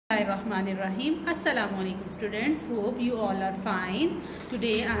Bismillahirrahmanirrahim. Assalamu alaikum students. Hope you all are fine.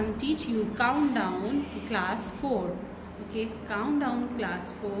 Today I am teach you countdown class 4. Okay, countdown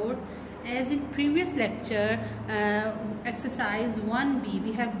class 4. As in previous lecture, exercise 1b,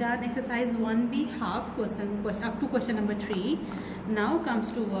 we have done exercise 1b half question up to question number 3. Now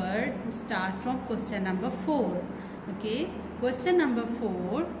comes to word start from question number 4. Okay, question number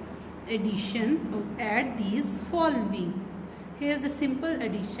 4, addition. Add these following. Here's the simple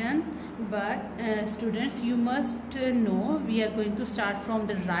addition, but students, you must know we are going to start from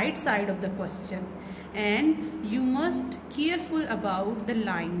the right side of the question, and you must careful about the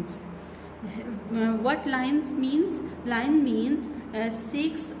lines. What lines means? Line means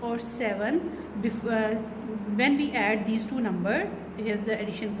 6 or 7 when we add these two numbers. Here's the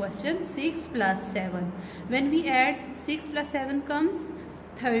addition question: 6 plus 7. When we add 6 plus 7 comes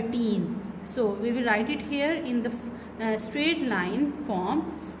 13. So we will write it here in the straight line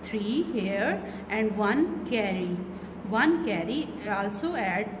form, 3 here and 1 carry. 1 carry, also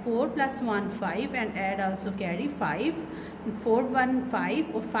add 4 plus 1 5 and add also carry 5. 4 1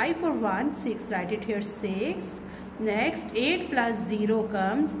 5 or 5 for 1 6, write it here 6. Next 8 plus 0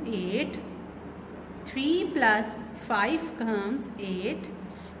 comes 8. 3 plus 5 comes 8.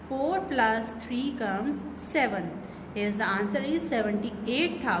 4 plus 3 comes 7. Here's the answer is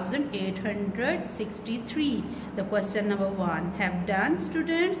 78,863. The question number 1 have done,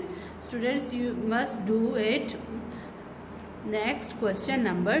 students. Students, you must do it. Next question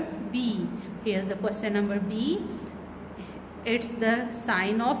number B. Here's the question number B. It's the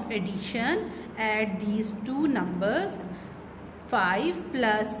sign of addition. Add these two numbers. 5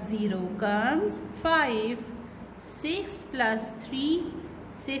 plus 0 comes 5. 6 plus 3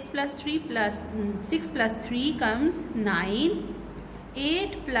 6 plus 3 plus 6 plus 3 comes 9.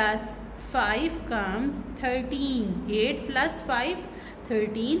 8 plus 5 comes 13. 8 plus 5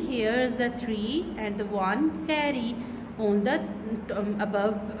 13. Here is the 3 and the 1 carry on the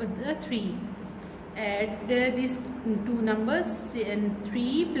above the 3. Add these two numbers, and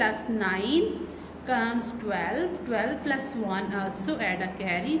 3 plus 9 comes 12. 12 plus 1 also add a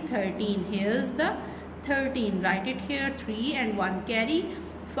carry 13. Here's the 13. Write it here, 3 and 1 carry.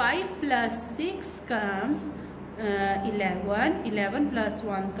 5 plus 6 comes 11. 11 plus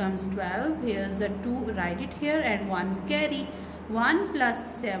 1 comes 12. Here's the 2. Write it here and 1 carry. 1 plus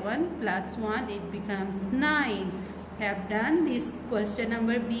 7 plus 1, it becomes 9. Have done this question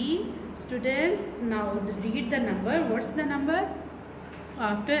number B, students. Now read the number. What's the number?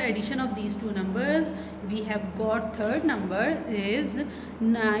 After addition of these two numbers, we have got third number is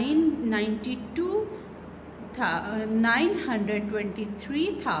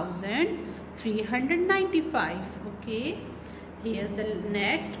 923,395. Okay, here's the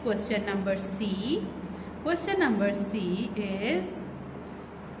next question number C. Question number C is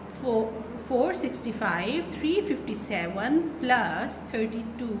 465 357 plus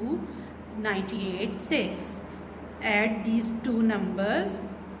 32 98 6. Add these two numbers.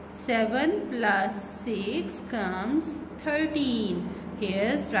 7 plus 6 comes 13.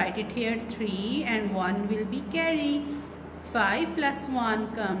 Here's, write it here, 3 and 1 will be carry. 5 plus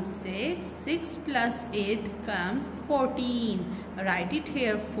 1 comes 6. 6 plus 8 comes 14. Write it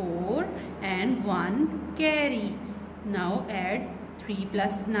here, 4 and 1 carry. Now add 3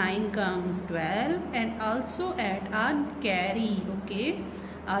 plus 9 comes 12 and also add a carry. Okay,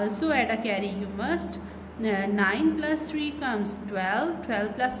 also add a carry. You must 9 plus 3 comes 12.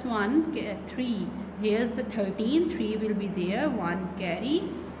 12 plus 1 3. Here's the 13. 3 will be there. 1 carry.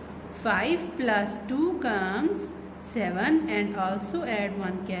 5 plus 2 comes 7 and also add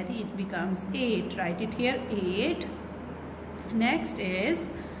 1 carry. It becomes 8. Write it here, 8. Next is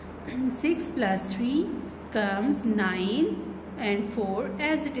 6 plus 3 comes 9 and 4,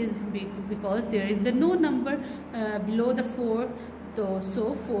 as it is because there is the no number below the 4.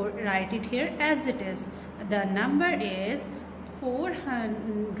 So 4, write it here as it is. The number is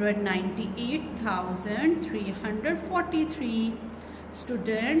 498,343.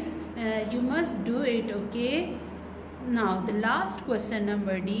 Students, you must do it. Okay, now the last question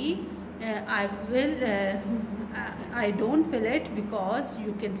number D. I don't fill it because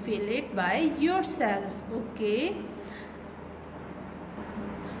you can fill it by yourself. Okay,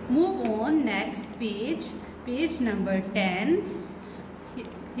 move on next page, page number 10.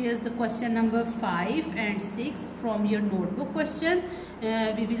 Here's the question number 5 and 6 from your notebook question.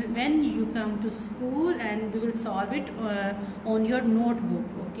 We will, when you come to school, and we will solve it on your notebook.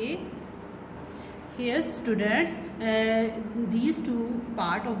 Okay, here students, these two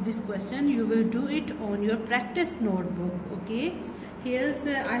part of this question you will do it on your practice notebook. Okay, here's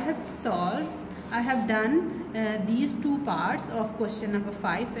I have solved I have done these two parts of question number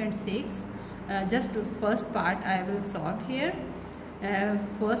 5 and 6. Just the first part I will solve here.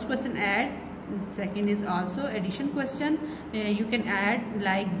 First question add, second is also addition question. You can add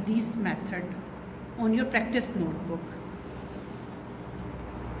like this method on your practice notebook.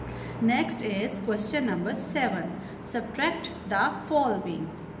 Next is question number 7. Subtract the following.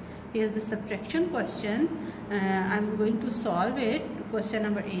 Here's the subtraction question. I'm going to solve it. Question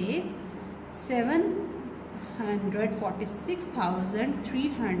number A.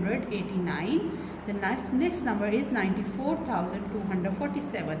 746,389. The next number is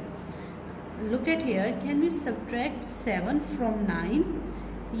 94,247. Look at here. Can we subtract 7 from 9?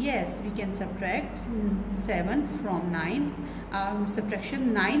 Yes, we can subtract 7 from 9.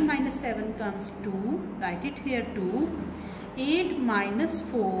 Subtraction 9 minus 7 comes 2. Write it here 2. 8 minus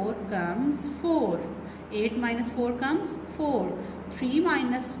 4 comes 4. 8 minus 4 comes 4. 3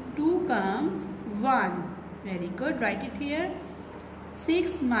 minus 2 comes 1. Very good. Write it here.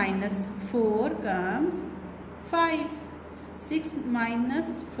 6 minus 4 comes 5. 6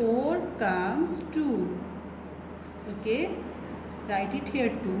 minus 4 comes 2. Okay. Write it here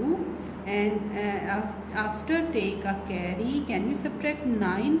 2. And after take a carry. Can we subtract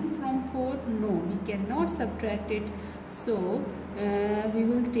 9 from 4? No, we cannot subtract it. So we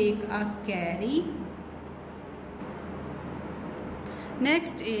will take a carry.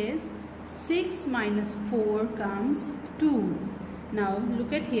 Next is 6 minus 4 comes 2. Now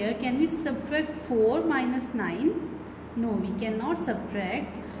look at here. Can we subtract 4 minus 9? No, we cannot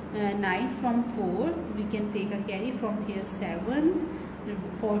subtract 9 from 4. We can take a carry from here 7.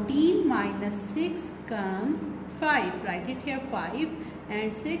 14 minus 6 comes 5. Write it here 5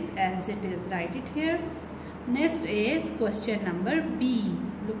 and 6 as it is. Write it here. Next is question number B.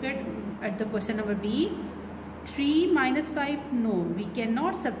 Look at the question number B. 3 minus 5. No, we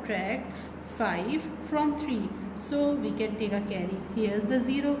cannot subtract 5 from 3. So we can take a carry. Here's the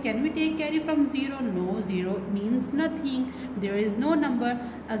 0. Can we take carry from 0? No, 0 means nothing. There is no number.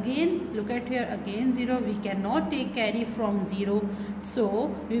 Again, look at here. Again 0. We cannot take carry from 0. So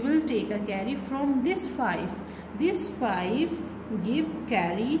we will take a carry from this 5. This 5 give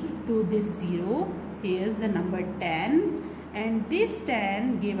carry to this 0. Here's the number 10. And this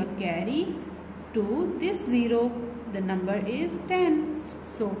 10 give a carry to this 0. The number is 10.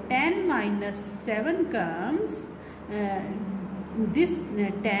 So 10 minus 7 comes this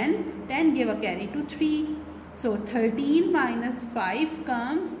 10 give a carry to 3. So 13 minus 5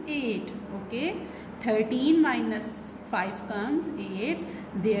 comes 8. Okay, 13 minus 5 comes 8.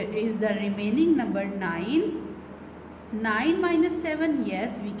 There is the remaining number 9. 9 minus 7,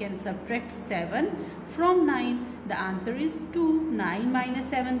 yes, we can subtract 7 from 9. The answer is 2. 9 minus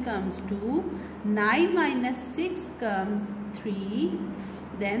 7 comes 2. 9 minus 6 comes 3.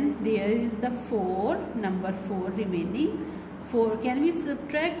 Then there is the 4, number 4 remaining. 4, can we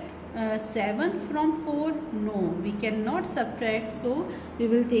subtract 7 from 4? No, we cannot subtract. So we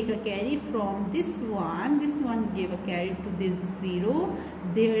will take a carry from this one. This one gave a carry to this 0.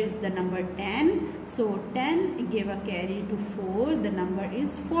 There is the number 10. So 10 gave a carry to 4. The number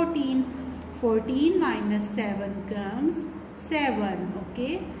is 14. 14 minus 7 comes 7.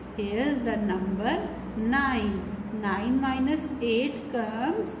 Okay, here is the number 9. 9 minus 8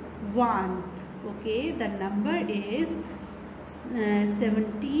 comes 1. Okay, the number is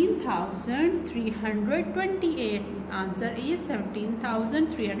 17,328. Answer is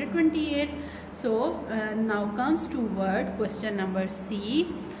 17,328. So now comes to word question number C.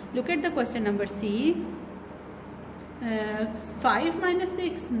 Look at the question number C. 5 minus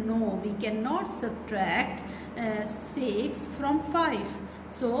 6. No, we cannot subtract 6 from 5.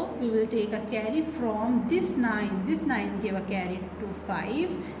 So we will take a carry from this 9. This 9 give a carry to 5.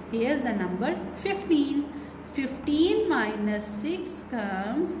 Here's the number 15. 15 minus 6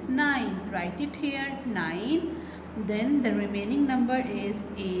 comes 9. Write it here 9. Then the remaining number is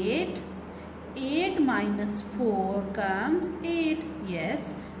 8. 8 minus 4 comes 8.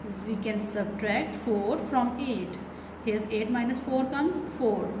 Yes, we can subtract 4 from 8. Here's 8 minus 4 comes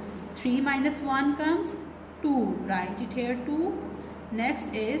 4. 3 minus 1 comes 2. Write it here 2.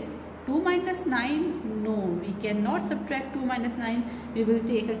 Next is 2 minus 9. No, we cannot subtract 2 minus 9. We will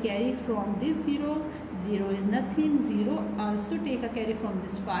take a carry from this 0. 0 is nothing. 0 also take a carry from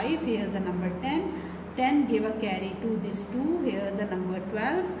this 5. Here's the number 10. 10 give a carry to this 2. Here's the number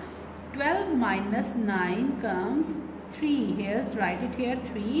 12. 12 minus 9 comes 3. Here's write it here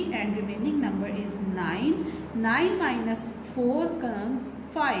 3 and remaining number is 9. 9 minus 4 comes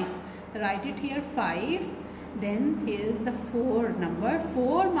 5. Write it here 5. Then here's the 4 number.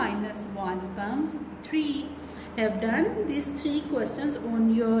 4 minus 1 comes 3. have done these 3 questions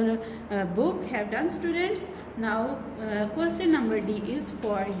on your book. Have done, students? Now question number D is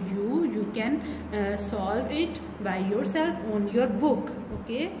for you. You can solve it by yourself on your book.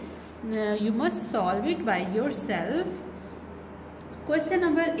 Okay, you must solve it by yourself. Question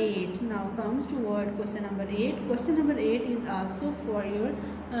number 8 now comes toward question number 8. Question number 8 is also for your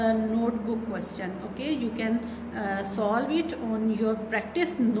notebook question. Okay, you can solve it on your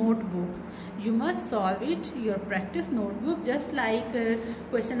practice notebook. You must solve it your practice notebook, just like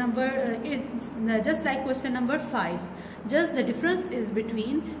question number just like question number 5. Just the difference is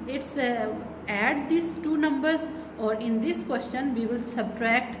between it's add these 2 numbers, or in this question we will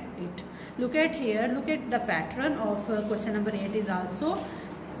subtract it. Look at here, look at the pattern of question number 8 is also,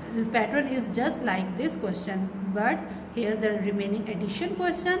 the pattern is just like this question, but here's the remaining addition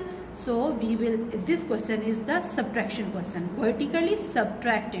question. So we will, this question is the subtraction question, vertically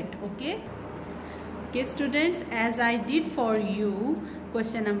subtract it. Okay, okay students, as I did for you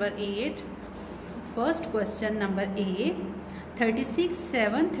question number 8, first question number A, 36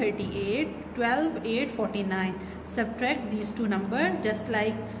 7 38 12 8 49. Subtract these 2 numbers, just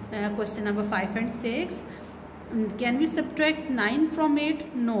like question number 5 and 6. Can we subtract 9 from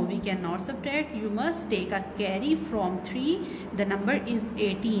 8? No, we cannot subtract. You must take a carry from 3. The number is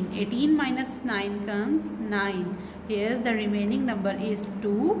 18. 18 minus 9 comes 9. Here's the remaining number is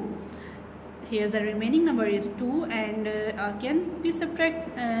 2. Here's the remaining number is 2. And can we subtract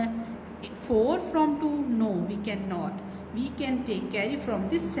 4 from 2? No, we cannot. We can take carry from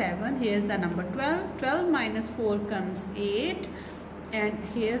this 7. Here's the number 12. 12 minus 4 comes 8. And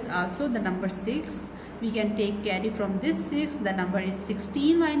here's also the number 6. We can take carry from this 6. The number is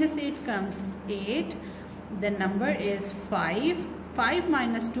 16 minus 8 comes 8. The number is 5. 5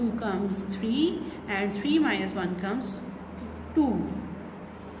 minus 2 comes 3. And 3 minus 1 comes 2.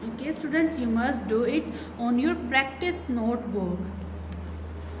 Okay students, you must do it on your practice notebook.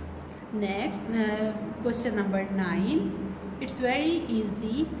 Next, question number 9. It's very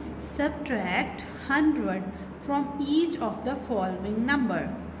easy. Subtract 100 from each of the following number.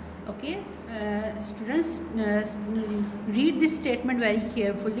 Okay, students, read this statement very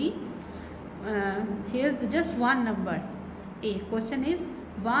carefully. Here's just one number. A question is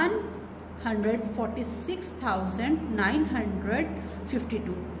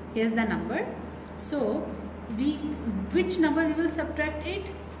 146,952. Here's the number. So which number we will subtract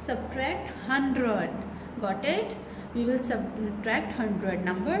it? Subtract 100. Got it? We will subtract 100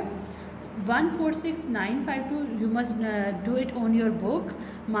 number. 146,952. You must do it on your book.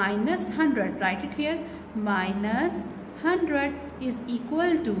 Minus 100. Write it here. Minus 100 is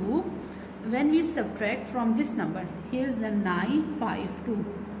equal to, when we subtract from this number, here's the 952.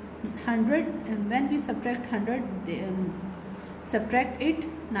 100, and when we subtract 100, subtract it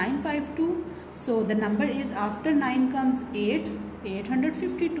 952. So the number is, after 9 comes 8,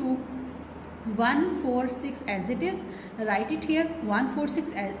 852. 146 as it is, write it here,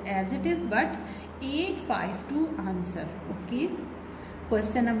 146 as it is, but 852 answer. Okay,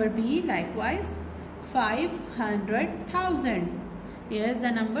 question number B, likewise 500,000. Here's the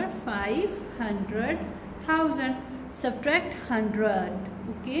number 500,000. Subtract 100.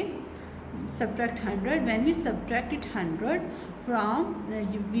 Okay, subtract 100. When we subtract it 100 from,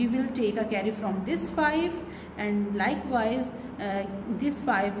 we will take a carry from this 5, and likewise this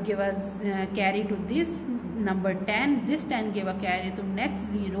 5 give us carry to this number 10. This 10 give a carry to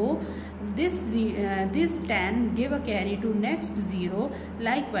next 0. This 10 give a carry to next 0.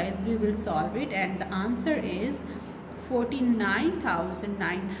 Likewise we will solve it, and the answer is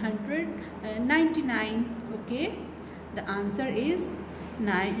 49,999. Okay, the answer is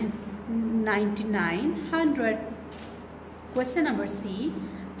 9,900. Question number C,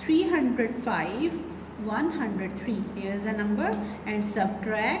 305, 103. Here's the number, and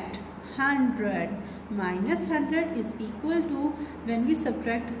subtract 100. Minus 100 is equal to, when we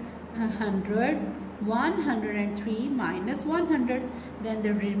subtract 100, 103 minus 100, then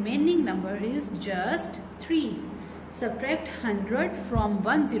the remaining number is just 3. Subtract 100 from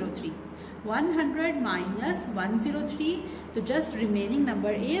 103. 100 minus 103, the just remaining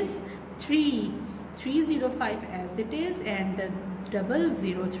number is 3. 305 as it is, and the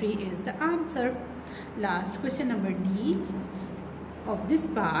 003 is the answer. Last question number D of this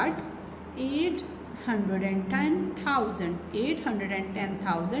part, 810,000.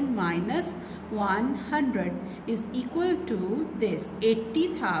 810,000 minus 100 is equal to this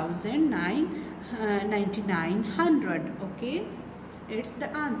 80,999. Okay, it's the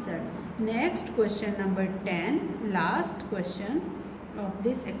answer. Next question number 10, last question of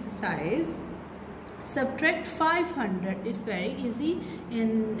this exercise. Subtract 500. It's very easy.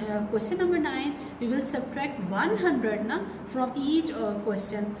 In question number 9, we will subtract 100 from each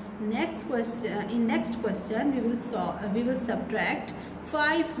question. Next question we will subtract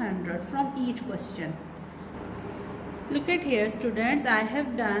 500 from each question. Look at here, students. I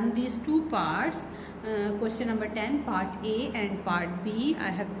have done these two parts. Question number 10, part A and part B. I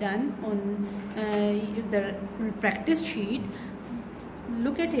have done on the practice sheet.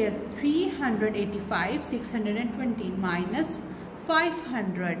 Look at here, 385, 620 minus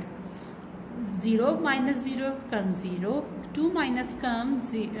 500. 0 minus 0 comes 0. 2 minus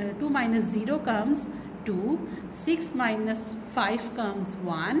 0 comes 2. 6 minus 5 comes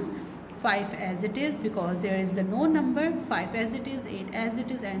 1. 5 as it is because there is no number. 5 as it is, 8 as it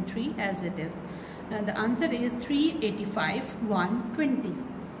is, and 3 as it is. The answer is 385, 120.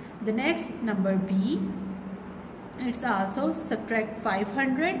 The next number B. It's also subtract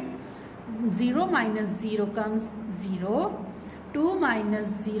 500. 0 minus 0 comes 0. 2 minus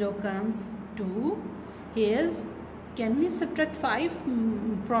 0 comes 2. Here's, can we subtract 5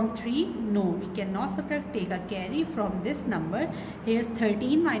 from 3? No, we cannot subtract. Take a carry from this number. Here's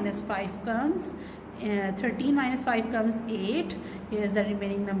 13 minus 5 comes 13 minus 5 comes 8. Here's the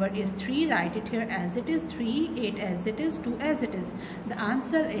remaining number is 3. Write it here as it is, 3, 8 as it is, 2 as it is. The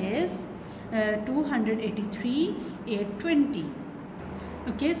answer is 283, 820.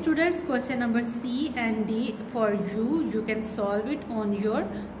 Okay students, question number C and D for you. You can solve it on your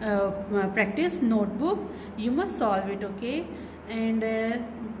practice notebook. You must solve it, okay? And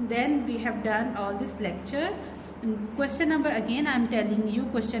then we have done all this lecture. Question number, again I am telling you,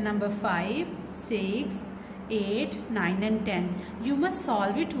 question number 5, 6, 8, 9 and 10. You must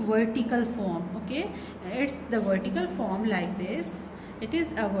solve it vertical form, okay? It's the vertical form like this. It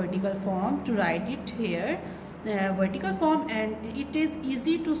is a vertical form to write it here. Vertical form, and it is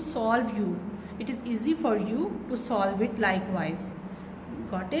easy to solve you. It is easy for you to solve it likewise.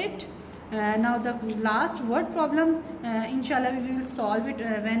 Got it? Now the last word problems, inshallah we will solve it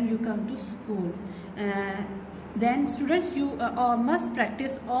when you come to school. Then students, you must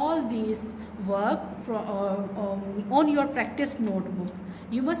practice all these work on your practice notebook.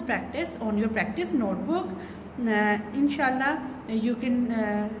 You must practice on your practice notebook. Inshallah you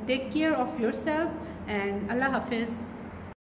can take care of yourself, and Allah Hafiz.